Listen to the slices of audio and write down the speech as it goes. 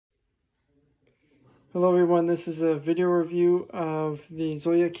Hello everyone, this is a video review of the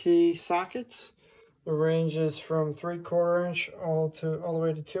ZOYAKKI sockets. The range is from 3/4 inch all the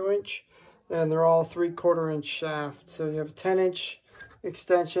way to 2 inch, and they're all 3/4 inch shaft. So you have a 10 inch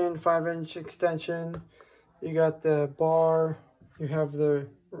extension, 5 inch extension, you got the bar, you have the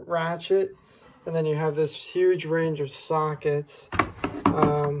ratchet, and then you have this huge range of sockets.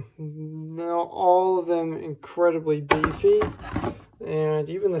 All of them incredibly beefy. And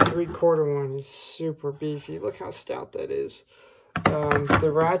even the 3/4 one is super beefy. Look how stout that is.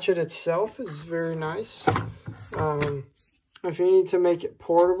 The ratchet itself is very nice. If you need to make it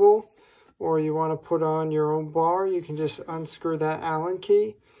portable or you want to put on your own bar, you can just unscrew that Allen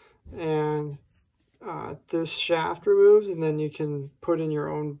key and this shaft removes, and then you can put in your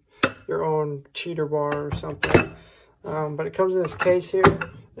own cheater bar or something. But it comes in this case here,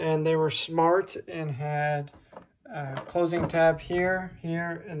 and they were smart and had closing tab here,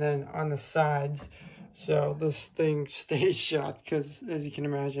 and then on the sides, so this thing stays shut because, as you can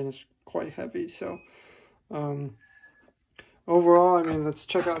imagine, it's quite heavy. So overall, I mean, let's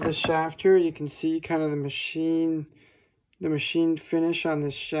check out this shaft here. You can see kind of the machine finish on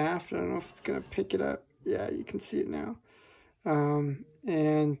this shaft. I don't know if it's gonna pick it up. Yeah, you can see it now,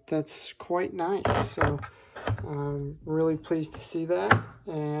 and that's quite nice. So I'm really pleased to see that,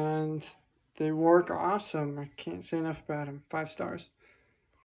 and they work awesome. I can't say enough about them. 5 stars.